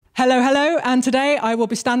Hello, hello, and today I will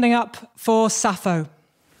be standing up for Sappho.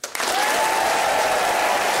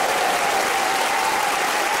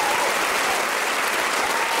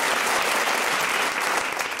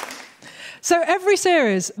 So every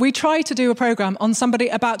series, we try to do a programme on somebody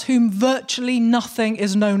about whom virtually nothing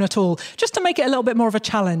is known at all, just to make it a little bit more of a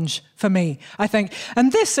challenge for me, I think.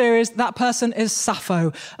 And this series, that person is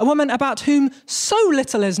Sappho, a woman about whom so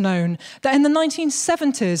little is known that in the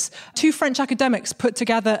 1970s, two French academics put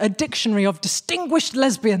together a dictionary of distinguished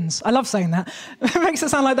lesbians. I love saying that. It makes it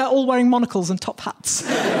sound like they're all wearing monocles and top hats.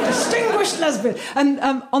 Distinguished lesbian.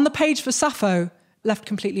 And on the page for Sappho, left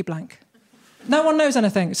completely blank. No one knows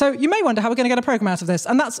anything. So you may wonder how we're going to get a programme out of this,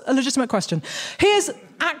 and that's a legitimate question. Here's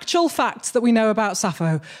actual facts that we know about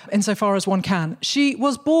Sappho, insofar as one can. She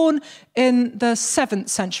was born in the 7th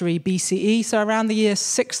century BCE, so around the year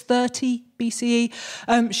 630 BCE.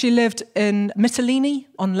 She lived in Mytilene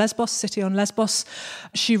on Lesbos, city on Lesbos.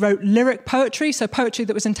 She wrote lyric poetry, so poetry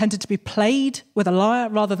that was intended to be played with a lyre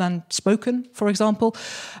rather than spoken, for example.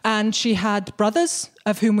 And she had brothers,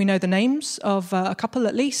 of whom we know the names of a couple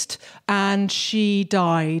at least, and she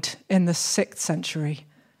died in the 6th century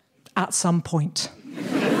at some point.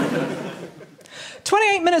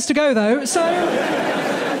 28 minutes to go, though, so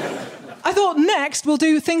I thought next we'll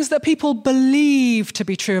do things that people believe to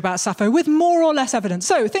be true about Sappho with more or less evidence.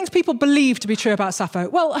 So, things people believe to be true about Sappho.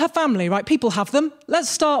 Well, her family, right? People have them. Let's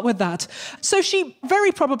start with that. So she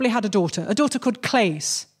very probably had a daughter called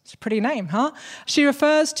Claes. It's a pretty name, huh? She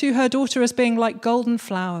refers to her daughter as being like golden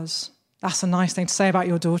flowers. That's a nice thing to say about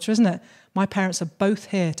your daughter, isn't it? My parents are both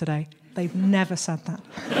here today. They've never said that.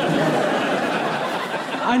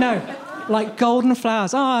 I know, like golden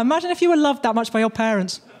flowers. Oh, imagine if you were loved that much by your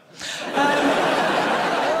parents.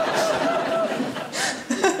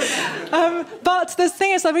 But the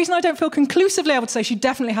thing is, the reason I don't feel conclusively able to say she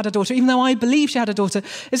definitely had a daughter, even though I believe she had a daughter,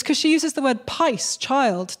 is because she uses the word pais,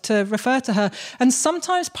 child, to refer to her. And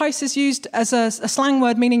sometimes pais is used as a slang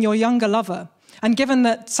word meaning your younger lover. And given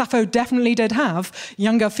that Sappho definitely did have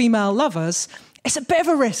younger female lovers, it's a bit of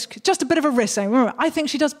a risk, just a bit of a risk saying, I think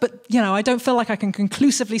she does, but, I don't feel like I can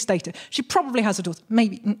conclusively state it. She probably has a daughter,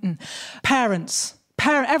 maybe. Parents.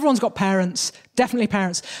 Everyone's got parents, definitely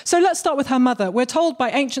parents. So let's start with her mother. We're told by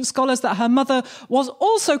ancient scholars that her mother was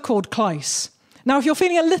also called Claes. Now, if you're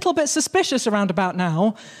feeling a little bit suspicious around about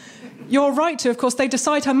now, you're right to, of course, they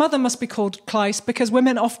decide her mother must be called Claes because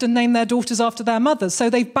women often name their daughters after their mothers. So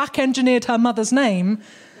they've back-engineered her mother's name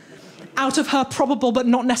out of her probable but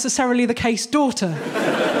not necessarily the case daughter.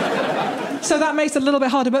 So that makes it a little bit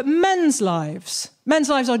harder. But men's lives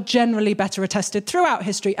are generally better attested throughout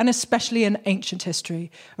history, and especially in ancient history,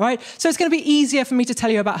 right? So it's going to be easier for me to tell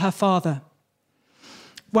you about her father.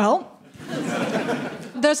 Well,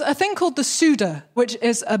 there's a thing called the Suda, which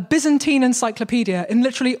is a Byzantine encyclopedia in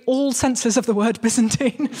literally all senses of the word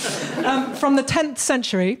Byzantine, from the 10th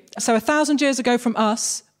century, so 1,000 years ago from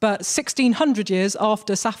us, but 1,600 years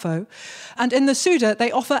after Sappho. And in the Suda,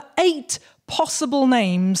 they offer 8 possible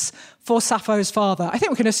names for Sappho's father. I think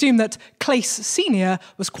we can assume that Claes Senior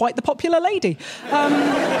was quite the popular lady.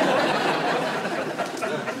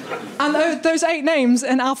 And those 8 names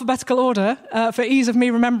in alphabetical order, for ease of me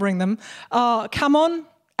remembering them, are Camon,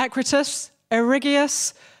 Ecritus,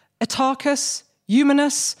 Erigius, Etarchus,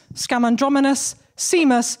 Eumenus, Scamandrominus,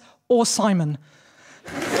 Seamus, or Simon.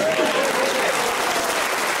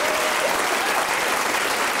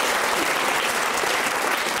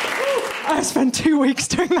 I spent 2 weeks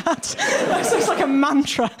doing that. It's just like a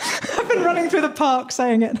mantra. I've been running through the park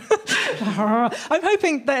saying it. I'm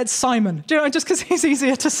hoping that it's Simon, just because he's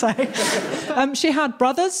easier to say. She had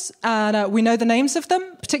brothers, and we know the names of them,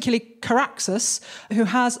 particularly Caraxus, who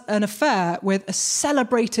has an affair with a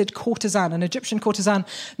celebrated courtesan, an Egyptian courtesan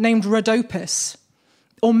named Rhodopis.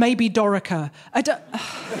 Or maybe Dorica.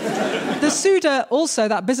 The Suda also,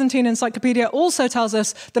 that Byzantine encyclopedia, also tells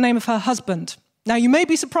us the name of her husband. Now, you may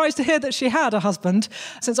be surprised to hear that she had a husband,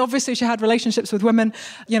 since obviously she had relationships with women.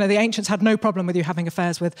 The ancients had no problem with you having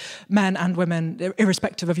affairs with men and women,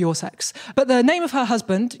 irrespective of your sex. But the name of her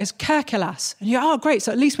husband is Kerkylas. And you're, great,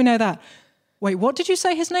 so at least we know that. Wait, what did you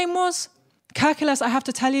say his name was? Kerkylas, I have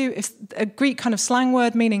to tell you, is a Greek kind of slang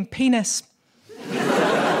word meaning penis.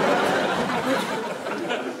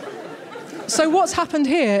 So what's happened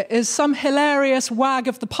here is some hilarious wag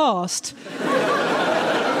of the past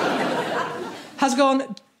has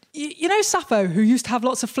gone, Sappho, who used to have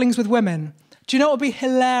lots of flings with women, do you know what would be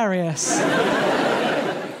hilarious?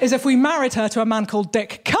 Is if we married her to a man called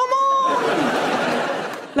Dick. Come on!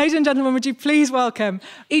 Ladies and gentlemen, would you please welcome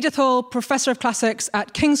Edith Hall, Professor of Classics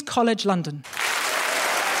at King's College, London.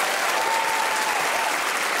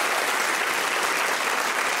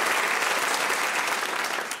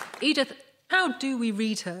 Edith, how do we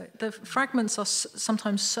read her? The fragments are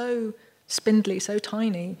sometimes so spindly, so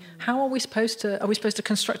tiny. How are we supposed to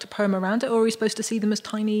construct a poem around it, or are we supposed to see them as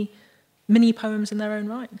tiny mini poems in their own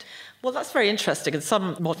right? Well, that's very interesting, and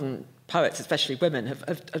some modern poets, especially women,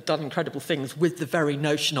 have done incredible things with the very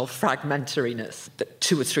notion of fragmentariness, that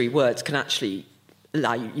 2 or 3 words can actually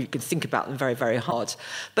allow you can think about them very, very hard.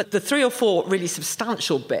 But the 3 or 4 really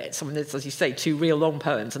substantial bits, I mean, there's, as you say, 2 real long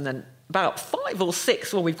poems, and then about 5 or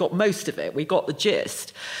 6, well, we've got most of it, we've got the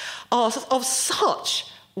gist, are of such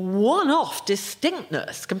one-off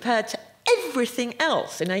distinctness compared to everything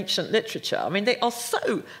else in ancient literature. I mean, they are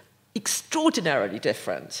so extraordinarily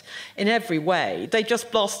different in every way. They just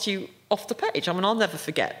blast you off the page. I mean, I'll never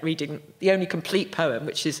forget reading the only complete poem,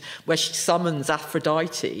 which is where she summons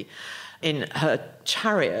Aphrodite in her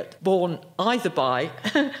chariot, borne either by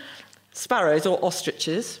sparrows or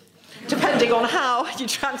ostriches, depending on how you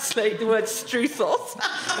translate the word struthos.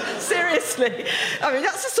 Seriously. I mean,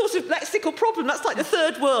 that's a sort of lexical problem. That's like the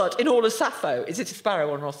 3rd word in all of Sappho. Is it a sparrow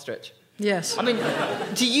or an ostrich? Yes. I mean,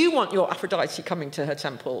 do you want your Aphrodite coming to her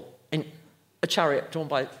temple in a chariot drawn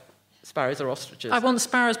by sparrows or ostriches? I want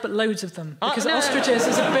sparrows, but loads of them, because ostriches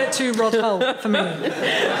is a bit too Rod Hull for me.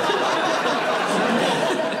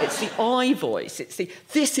 It's the I voice.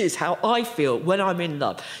 This is how I feel when I'm in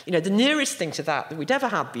love. You know, the nearest thing to that we'd ever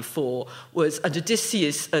had before was, and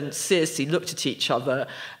Odysseus and Circe looked at each other,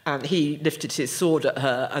 and he lifted his sword at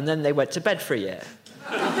her, and then they went to bed for a year.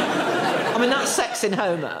 I mean, that's sex in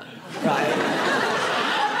Homer, right?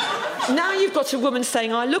 Now you've got a woman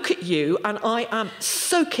saying, I look at you and I am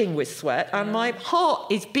soaking with sweat and my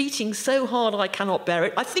heart is beating so hard I cannot bear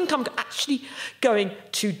it. I think I'm actually going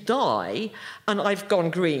to die and I've gone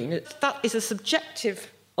green. That is a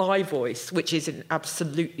subjective I voice, which is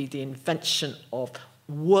absolutely the invention of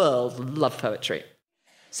world love poetry.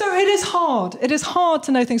 So it is hard. It is hard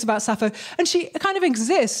to know things about Sappho. And she kind of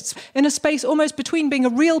exists in a space almost between being a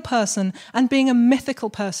real person and being a mythical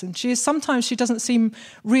person. Sometimes she doesn't seem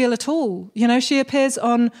real at all. You know, she appears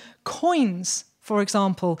on coins, for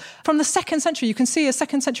example. From the 2nd century, you can see a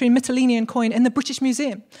 2nd century Mytilenean coin in the British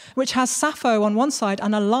Museum, which has Sappho on one side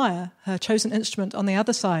and a lyre, her chosen instrument, on the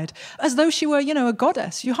other side, as though she were, you know, a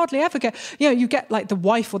goddess. You hardly ever get, you get like the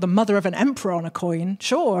wife or the mother of an emperor on a coin,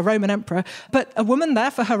 sure, a Roman emperor, but a woman there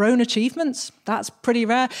for her own achievements, that's pretty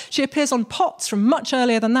rare. She appears on pots from much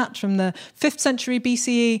earlier than that, from the 5th century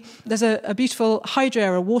BCE. There's a beautiful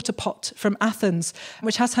hydra, a water pot from Athens,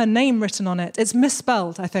 which has her name written on it. It's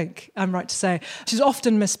misspelled, I think, I'm right to say. She's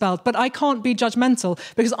often misspelled, but I can't be judgmental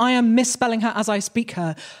because I am misspelling her as I speak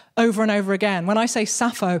her over and over again. When I say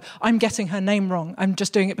Sappho, I'm getting her name wrong. I'm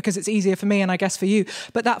just doing it because it's easier for me and I guess for you.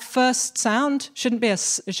 But that first sound shouldn't be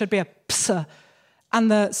it should be a ps.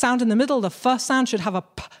 And the sound in the middle, the first sound should have a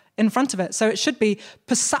p in front of it. So it should be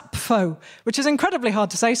Sappho, which is incredibly hard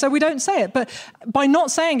to say, so we don't say it. But by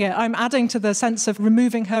not saying it, I'm adding to the sense of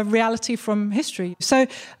removing her reality from history. So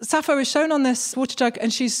Sappho is shown on this water jug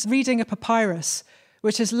and she's reading a papyrus,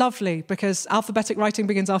 which is lovely because alphabetic writing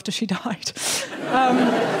begins after she died.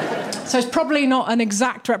 So it's probably not an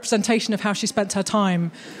exact representation of how she spent her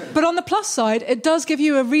time. But on the plus side, it does give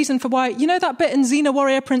you a reason for why, you know that bit in Xena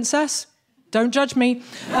Warrior Princess? Don't judge me.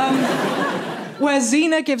 Where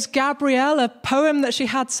Xena gives Gabrielle a poem that she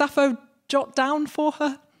had Sappho jot down for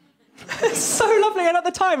her. It's so lovely. And at the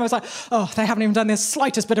time, I was like, oh, they haven't even done the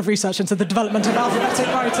slightest bit of research into the development of alphabetic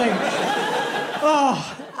writing.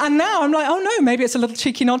 Oh, and now I'm like, oh no, maybe it's a little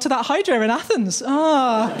cheeky nod to that hydra in Athens.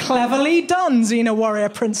 Ah, cleverly done, Xena Warrior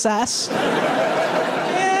Princess.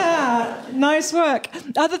 Yeah, nice work.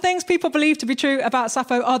 Other things people believe to be true about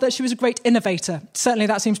Sappho are that she was a great innovator. Certainly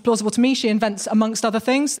that seems plausible to me. She invents, amongst other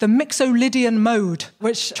things, the mixolydian mode,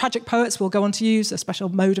 which tragic poets will go on to use, a special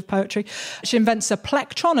mode of poetry. She invents a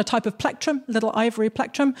plectron, a type of plectrum, little ivory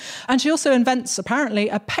plectrum. And she also invents, apparently,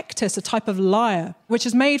 a pectus, a type of lyre, which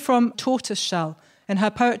is made from tortoise shell. In her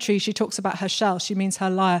poetry, she talks about her shell. She means her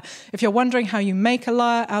lyre. If you're wondering how you make a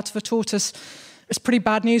lyre out of a tortoise, it's pretty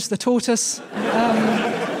bad news for the tortoise.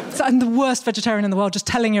 So I'm the worst vegetarian in the world. Just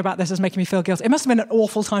telling you about this is making me feel guilty. It must have been an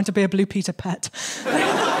awful time to be a Blue Peter pet.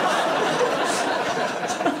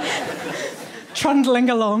 Trundling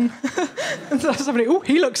along. And so somebody, oh,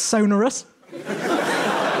 he looks sonorous. Run!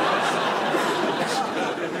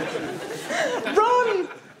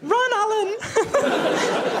 Run, Alan!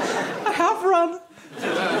 I have run.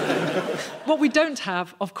 What we don't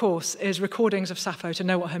have, of course, is recordings of Sappho to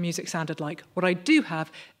know what her music sounded like. What I do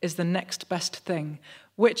have is the next best thing,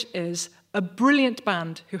 which is a brilliant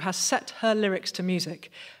band who has set her lyrics to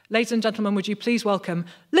music. Ladies and gentlemen, would you please welcome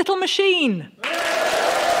Little Machine?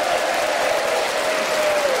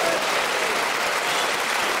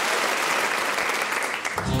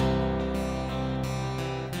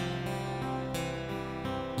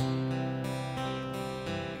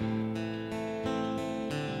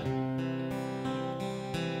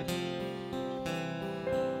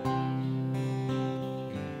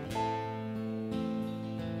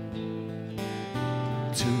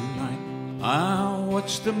 I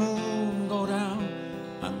watch the moon go down,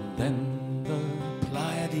 and then the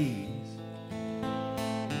Pleiades.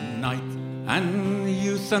 Night and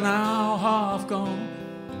youth are now half gone.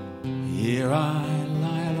 Here I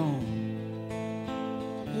lie alone,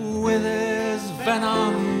 with his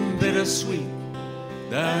venom bittersweet,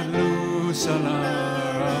 that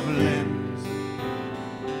loosener of limbs.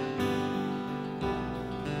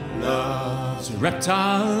 Love's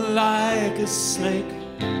reptile like a snake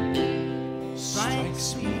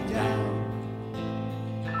strikes me down.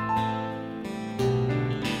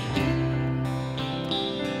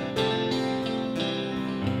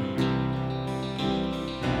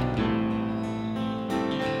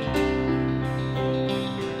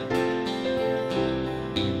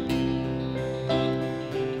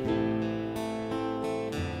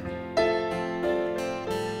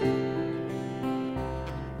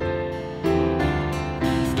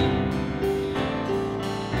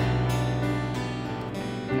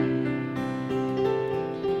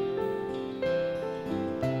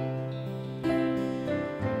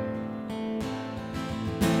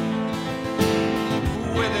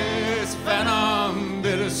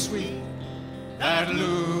 Sweet, that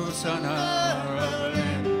loosener of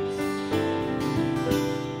limbs.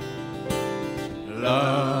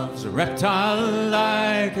 Love's a reptile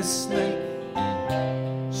like a snake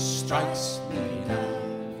strikes me down.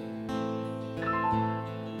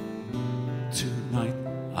 Tonight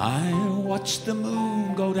I watch the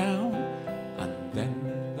moon go down, and then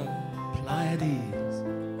the Pleiades.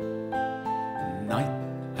 Night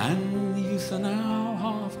and youth are now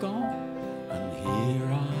half gone, and here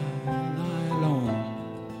I lie alone.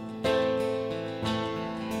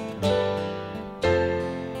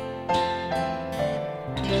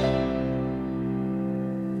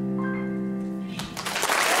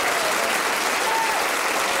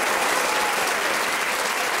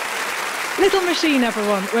 Little Machine,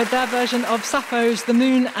 everyone, with their version of Sappho's The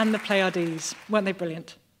Moon and the Pleiades. Weren't they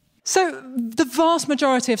brilliant? So the vast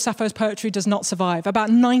majority of Sappho's poetry does not survive. About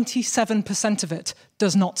 97% of it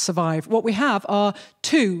does not survive. What we have are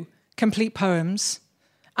 2 complete poems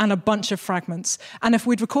and a bunch of fragments. And if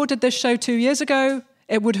we'd recorded this show 2 years ago,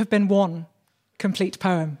 it would have been 1 complete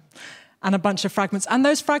poem and a bunch of fragments. And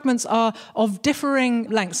those fragments are of differing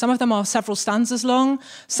lengths. Some of them are several stanzas long.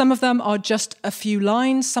 Some of them are just a few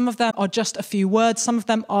lines. Some of them are just a few words. Some of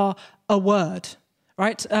them are a word.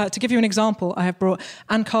 Right? To give you an example, I have brought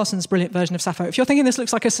Anne Carson's brilliant version of Sappho. If you're thinking this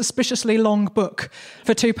looks like a suspiciously long book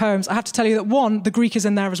for 2 poems, I have to tell you that 1, the Greek is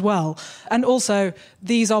in there as well. And also,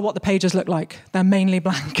 these are what the pages look like. They're mainly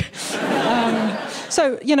blank.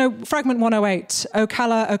 So, fragment 108, O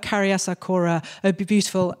Calla, O Cariessa Cora, O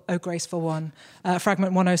beautiful, O graceful one.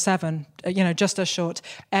 Fragment 107, just as short,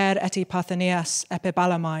 eti Parthenias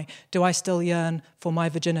epibalamai, do I still yearn for my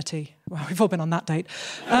virginity? Well, we've all been on that date.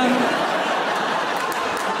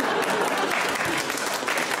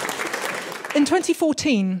 In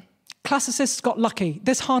 2014, classicists got lucky.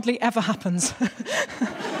 This hardly ever happens.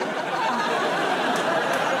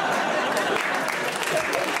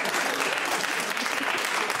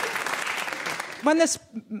 When this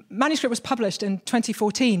manuscript was published in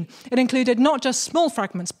 2014, it included not just small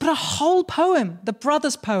fragments, but a whole poem, the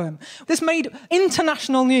Brothers poem. This made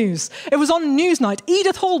international news. It was on Newsnight.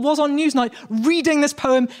 Edith Hall was on Newsnight reading this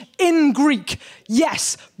poem in Greek.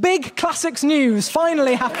 Yes, big classics news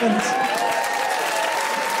finally happened.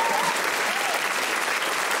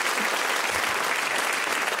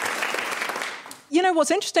 What's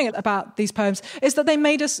interesting about these poems is that they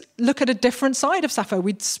made us look at a different side of Sappho.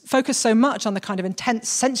 We'd focused so much on the kind of intense,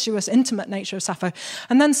 sensuous, intimate nature of Sappho.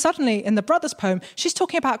 And then suddenly, in the Brothers poem, she's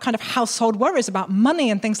talking about kind of household worries, about money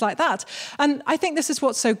and things like that. And I think this is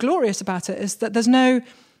what's so glorious about it, is that there's no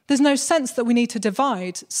sense that we need to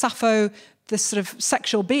divide Sappho, this sort of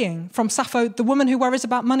sexual being, from Sappho, the woman who worries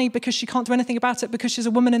about money because she can't do anything about it because she's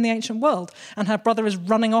a woman in the ancient world and her brother is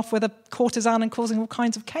running off with a courtesan and causing all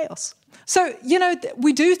kinds of chaos. So,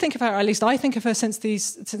 we do think of her, or at least I think of her since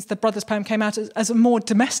the Brothers poem came out, as a more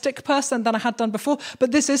domestic person than I had done before.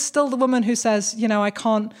 But this is still the woman who says, I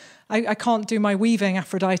can't do my weaving,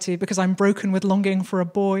 Aphrodite, because I'm broken with longing for a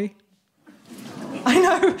boy. I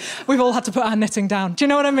know, we've all had to put our knitting down. Do you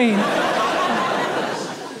know what I mean?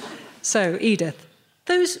 So, Edith,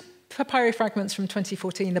 those papyri fragments from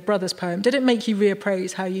 2014, the Brothers poem, did it make you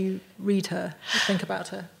reappraise how you read her, think about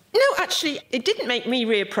her? No, actually, it didn't make me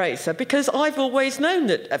reappraise her, because I've always known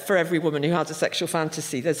that for every woman who has a sexual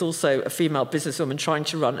fantasy, there's also a female businesswoman trying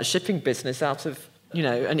to run a shipping business out of,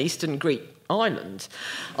 an Eastern Greek island.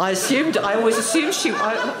 I always assumed she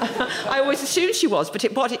was, but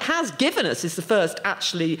what it has given us is the first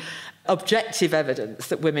actually objective evidence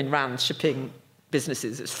that women ran shipping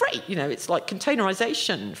businesses. It's freight, it's like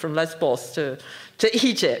containerisation from Lesbos to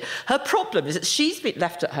Egypt. Her problem is that she's been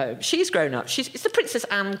left at home. She's grown up. It's the Princess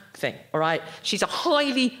Anne thing, all right? She's a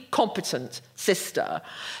highly competent sister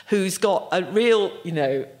who's got a real,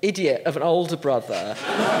 idiot of an older brother.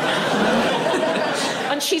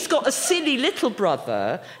 And she's got a silly little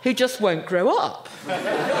brother who just won't grow up.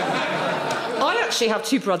 I actually have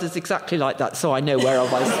two brothers exactly like that, so I know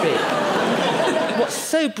whereof I speak. What's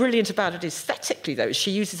so brilliant about it aesthetically, though, is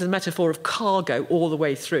she uses the metaphor of cargo all the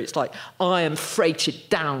way through. It's like, I am freighted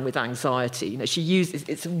down with anxiety. She uses,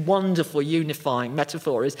 it's a wonderful unifying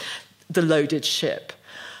metaphor, is the loaded ship.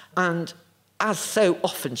 And as so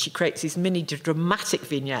often, she creates these mini dramatic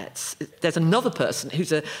vignettes. There's another person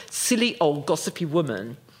who's a silly old gossipy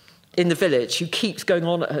woman in the village who keeps going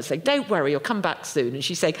on at her saying, don't worry, you'll come back soon. And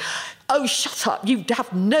she's saying, oh, shut up, you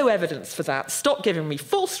have no evidence for that. Stop giving me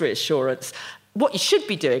false reassurance. What you should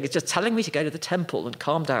be doing is just telling me to go to the temple and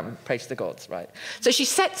calm down and pray to the gods, right? So she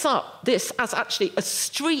sets up this as actually a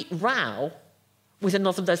street row with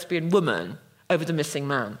another lesbian woman over the missing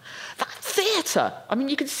man. That theatre,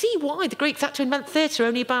 you can see why the Greeks had to invent theatre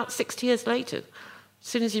only about 60 years later, as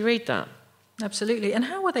soon as you read that. Absolutely. And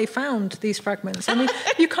how were they found, these fragments?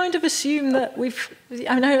 You kind of assume that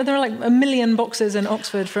I know there are like 1 million boxes in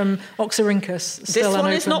Oxford from Oxyrhynchus. This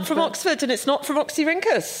one is not from Oxford and it's not from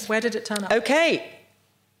Oxyrhynchus. Where did it turn up? OK.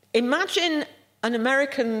 Imagine an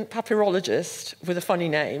American papyrologist with a funny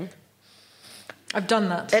name. I've done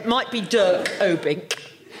that. It might be Dirk Obink.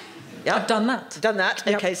 Yeah, I've done that. Done that?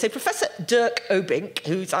 Yep. OK, so Professor Dirk Obink,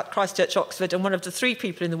 who's at Christ Church, Oxford, and one of the 3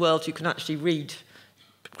 people in the world who can actually read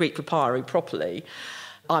Greek papyri properly.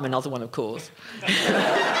 I'm another one, of course.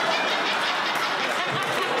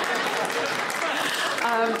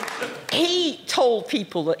 He told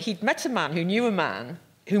people that he'd met a man who knew a man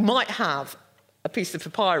who might have a piece of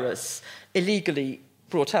papyrus illegally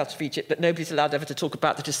brought out of Egypt that nobody's allowed ever to talk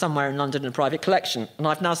about, that is somewhere in London in a private collection. And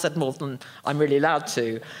I've now said more than I'm really allowed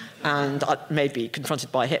to, and I may be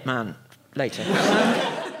confronted by a hitman later.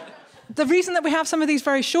 The reason that we have some of these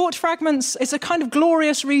very short fragments is a kind of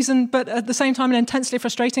glorious reason, but at the same time an intensely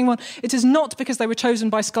frustrating one. It is not because they were chosen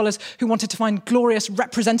by scholars who wanted to find glorious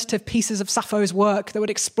representative pieces of Sappho's work that would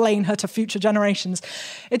explain her to future generations.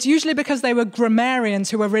 It's usually because they were grammarians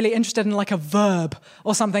who were really interested in like a verb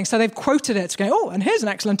or something. So they've quoted it, going, oh, and here's an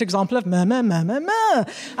excellent example of meh, meh, meh, meh, meh.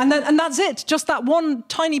 And that's it, just that one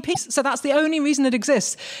tiny piece. So that's the only reason it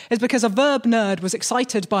exists, is because a verb nerd was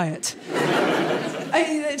excited by it.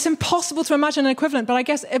 It's impossible to imagine an equivalent, but I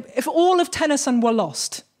guess if all of Tennyson were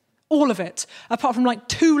lost, all of it, apart from like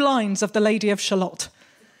 2 lines of The Lady of Shalott,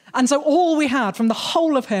 and so all we had from the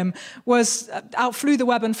whole of him was out flew the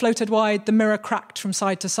web and floated wide, the mirror cracked from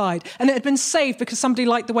side to side, and it had been saved because somebody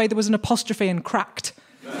liked the way there was an apostrophe in cracked.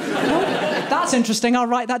 Oh, that's interesting, I'll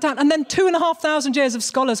write that down. And then 2,500 years of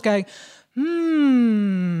scholars going,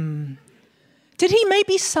 did he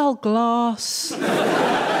maybe sell glass?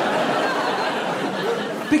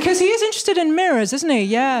 Because he is interested in mirrors, isn't he?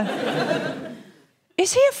 Yeah.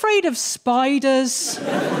 Is he afraid of spiders?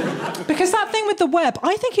 Because that thing with the web,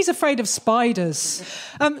 I think he's afraid of spiders.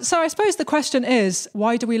 So I suppose the question is,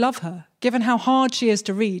 why do we love her? Given how hard she is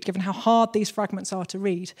to read, given how hard these fragments are to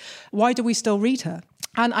read, why do we still read her?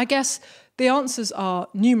 And I guess the answers are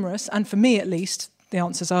numerous, and for me at least, the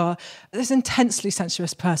answers are this intensely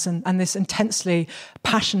sensuous person and this intensely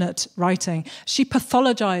passionate writing. She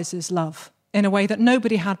pathologizes love in a way that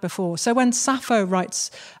nobody had before. So when Sappho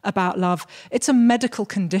writes about love, it's a medical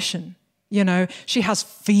condition. She has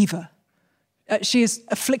fever. She is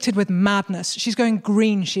afflicted with madness. She's going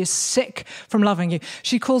green. She is sick from loving you.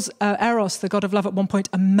 She calls Eros, the god of love, at one point,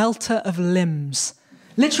 a melter of limbs.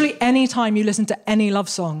 Literally any time you listen to any love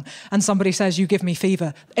song and somebody says, you give me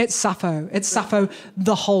fever, it's Sappho. It's Sappho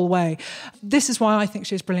the whole way. This is why I think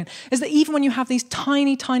she's brilliant, is that even when you have these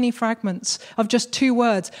tiny, tiny fragments of just 2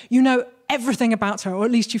 words, you know everything about her, or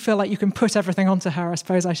at least you feel like you can put everything onto her, I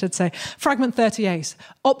suppose I should say. Fragment 38,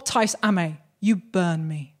 Optais ame, you burn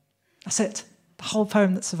me. That's it. The whole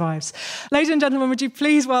poem that survives. Ladies and gentlemen, would you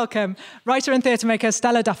please welcome writer and theatre maker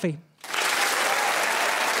Stella Duffy.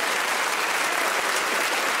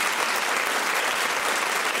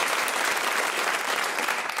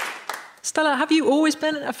 Stella, have you always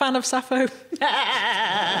been a fan of Sappho? You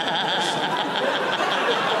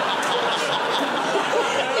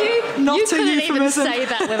couldn't even say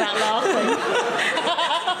that without laughing.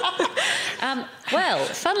 Well,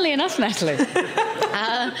 funnily enough, Natalie,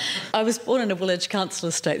 I was born in a Woolwich council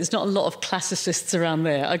estate. There's not a lot of classicists around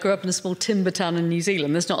there. I grew up in a small timber town in New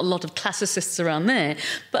Zealand. There's not a lot of classicists around there.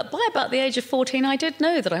 But by about the age of 14, I did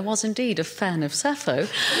know that I was indeed a fan of Sappho.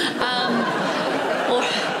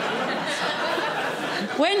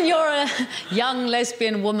 When you're a young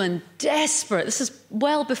lesbian woman, desperate, this is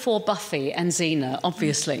well before Buffy and Xena,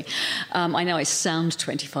 obviously. I know I sound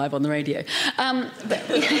 25 on the radio. But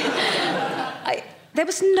there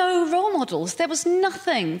was no role models. There was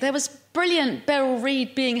nothing. There was brilliant Beryl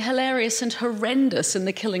Reid being hilarious and horrendous in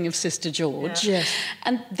The Killing of Sister George. Yeah. Yes.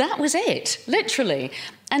 And that was it, literally.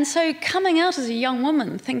 And so coming out as a young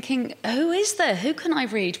woman thinking, who is there? Who can I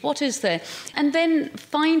read? What is there? And then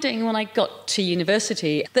finding when I got to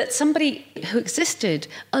university that somebody who existed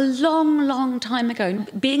a long, long time ago,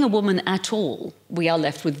 being a woman at all, we are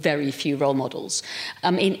left with very few role models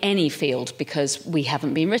in any field because we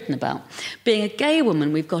haven't been written about. Being a gay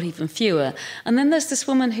woman, we've got even fewer. And then there's this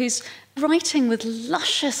woman who's writing with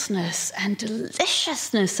lusciousness and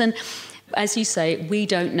deliciousness and, as you say, we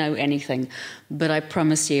don't know anything, but I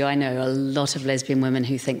promise you I know a lot of lesbian women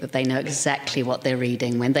who think that they know exactly what they're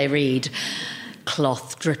reading when they read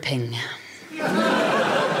Cloth Dripping.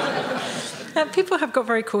 People have got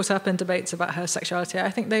very caught up in debates about her sexuality. I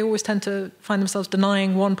think they always tend to find themselves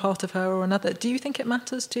denying one part of her or another. Do you think it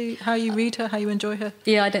matters to how you read her, how you enjoy her?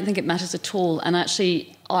 Yeah, I don't think it matters at all. And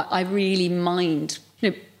actually, I really mind...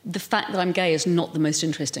 the fact that I'm gay is not the most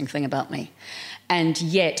interesting thing about me. And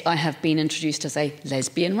yet I have been introduced as a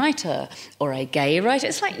lesbian writer or a gay writer.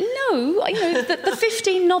 It's like, no, the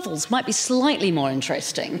 15 novels might be slightly more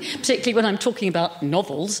interesting, particularly when I'm talking about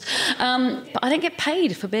novels. But I don't get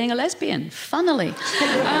paid for being a lesbian, funnily.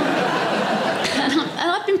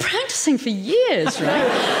 And I've been practising for years,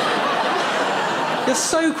 right? You're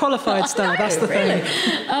so qualified, Stella, that's the really.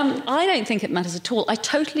 thing. I don't think it matters at all. I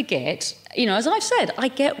totally get, as I've said, I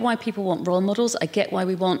get why people want role models. I get why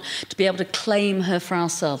we want to be able to claim her for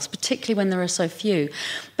ourselves, particularly when there are so few.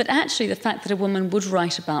 But actually, the fact that a woman would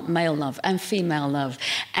write about male love and female love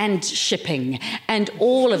and shipping and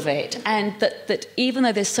all of it, and that even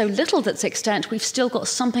though there's so little that's extant, we've still got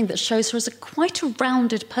something that shows her as quite a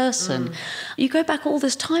rounded person. You go back all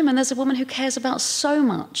this time and there's a woman who cares about so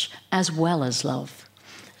much as well as love.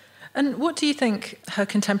 And what do you think her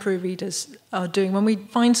contemporary readers are doing when we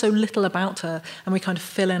find so little about her and we kind of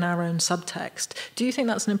fill in our own subtext? Do you think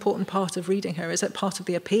that's an important part of reading her? Is it part of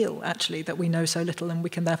the appeal, actually, that we know so little and we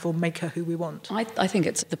can therefore make her who we want? I think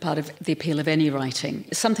it's the part of the appeal of any writing.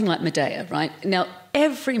 Something like Medea, right? Now,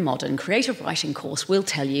 every modern creative writing course will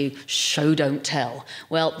tell you, show, don't tell.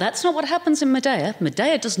 Well, that's not what happens in Medea.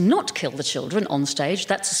 Medea does not kill the children on stage.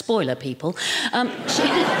 That's a spoiler, people. None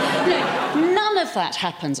of that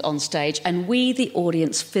happens on stage, and we, the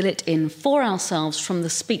audience, fill it in for ourselves from the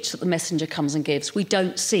speech that the messenger comes and gives. We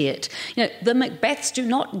don't see it. The Macbeths do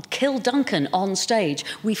not kill Duncan on stage.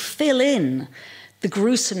 We fill in the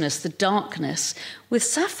gruesomeness, the darkness. With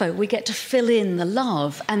Sappho, we get to fill in the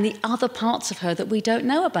love and the other parts of her that we don't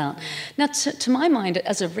know about. Now, to my mind,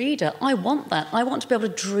 as a reader, I want that. I want to be able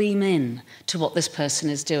to dream in to what this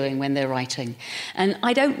person is doing when they're writing. And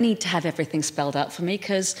I don't need to have everything spelled out for me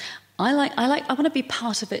because I want to be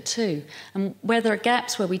part of it too. And where there are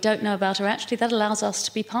gaps where we don't know about her, actually, that allows us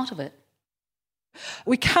to be part of it.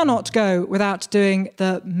 We cannot go without doing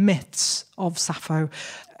the myths of Sappho,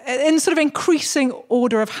 in sort of increasing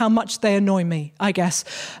order of how much they annoy me, I guess.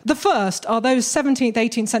 The first are those 17th,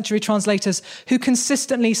 18th century translators who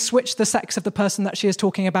consistently switch the sex of the person that she is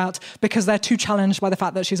talking about because they're too challenged by the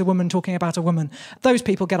fact that she's a woman talking about a woman. Those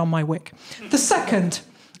people get on my wick. The second...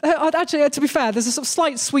 Actually, to be fair, there's a sort of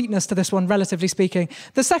slight sweetness to this one, relatively speaking.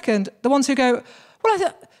 The second, the ones who go,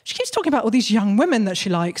 well, she keeps talking about all these young women that she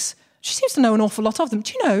likes. She seems to know an awful lot of them.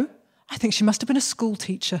 Do you know, I think she must have been a school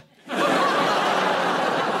teacher.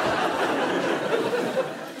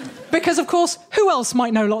 Because, of course, who else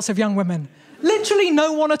might know lots of young women? Literally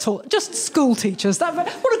no one at all. Just school teachers. What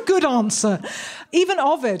a good answer. Even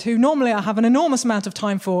Ovid, who normally I have an enormous amount of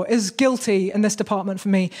time for, is guilty in this department for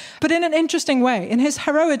me. But in an interesting way. In his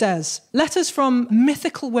Heroides, letters from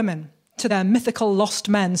mythical women to their mythical lost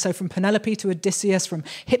men, so from Penelope to Odysseus, from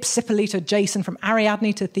Hypsipyle to Jason, from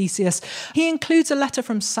Ariadne to Theseus, he includes a letter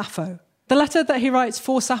from Sappho. The letter that he writes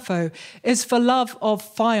for Sappho is for love of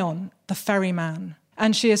Phaon, the ferryman.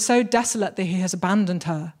 And she is so desolate that he has abandoned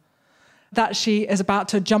her, that she is about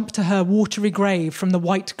to jump to her watery grave from the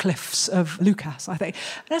white cliffs of Lucas, I think.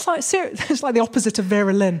 And it's like the opposite of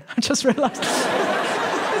Vera Lynn, I just realised.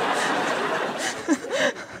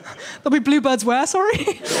 There'll be bluebirds where, sorry?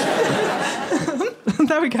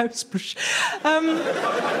 There we go.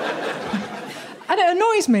 And it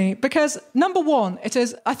annoys me because, number one, it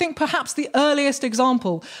is, I think, perhaps the earliest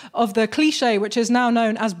example of the cliche which is now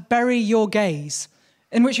known as bury your gays,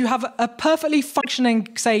 in which you have a perfectly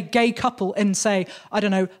functioning, say, gay couple in, say, I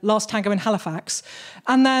don't know, Last Tango in Halifax,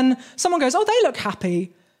 and then someone goes, oh, they look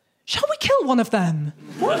happy. Shall we kill one of them?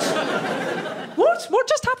 What? What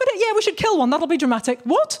just happened? Yeah, we should kill one. That'll be dramatic.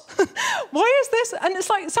 What? Why is this? And it's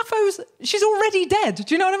like, she's already dead.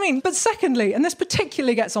 Do you know what I mean? But secondly, and this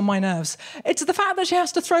particularly gets on my nerves, it's the fact that she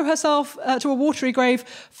has to throw herself to a watery grave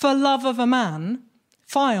for love of a man,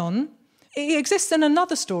 Phaon. He exists in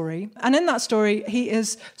another story, and in that story, he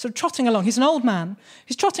is sort of trotting along. He's an old man.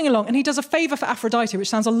 He's trotting along, and he does a favour for Aphrodite, which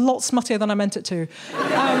sounds a lot smuttier than I meant it to.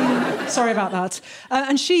 Sorry about that.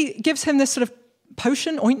 And she gives him this sort of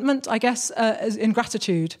potion, ointment, I guess, in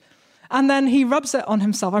gratitude. And then he rubs it on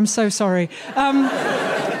himself. I'm so sorry.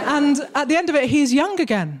 And at the end of it, he's young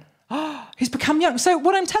again. He's become young. So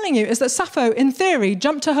what I'm telling you is that Sappho, in theory,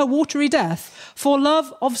 jumped to her watery death for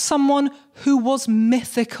love of someone who was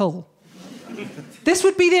mythical. This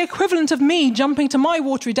would be the equivalent of me jumping to my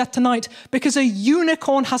watery death tonight because a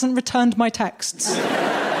unicorn hasn't returned my texts.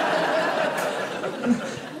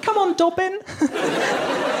 Come on, Dobbin. We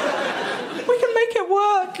can make it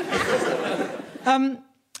work.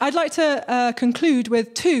 I'd like to conclude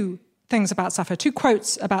with two things about Sappho, two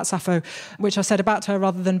quotes about Sappho, which I said about her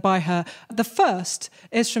rather than by her. The first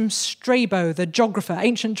is from Strabo, the geographer,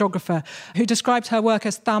 ancient geographer, who described her work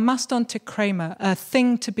as thaumaston to krema, a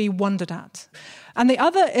thing to be wondered at. And the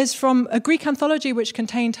other is from a Greek anthology which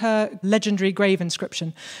contained her legendary grave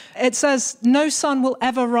inscription. It says, no sun will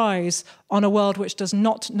ever rise on a world which does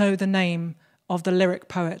not know the name of the lyric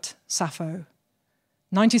poet Sappho.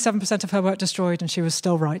 97% of her work destroyed, and she was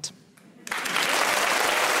still right.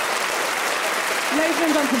 Ladies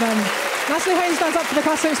and gentlemen, Natalie Haynes Stands Up for the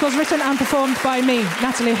Classics was written and performed by me,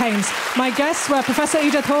 Natalie Haynes. My guests were Professor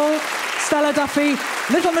Edith Hall, Stella Duffy,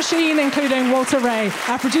 Little Machine, including Walter Ray.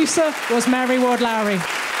 Our producer was Mary Ward-Lowry.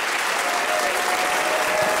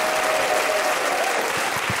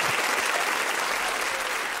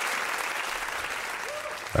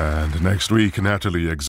 And next week, Natalie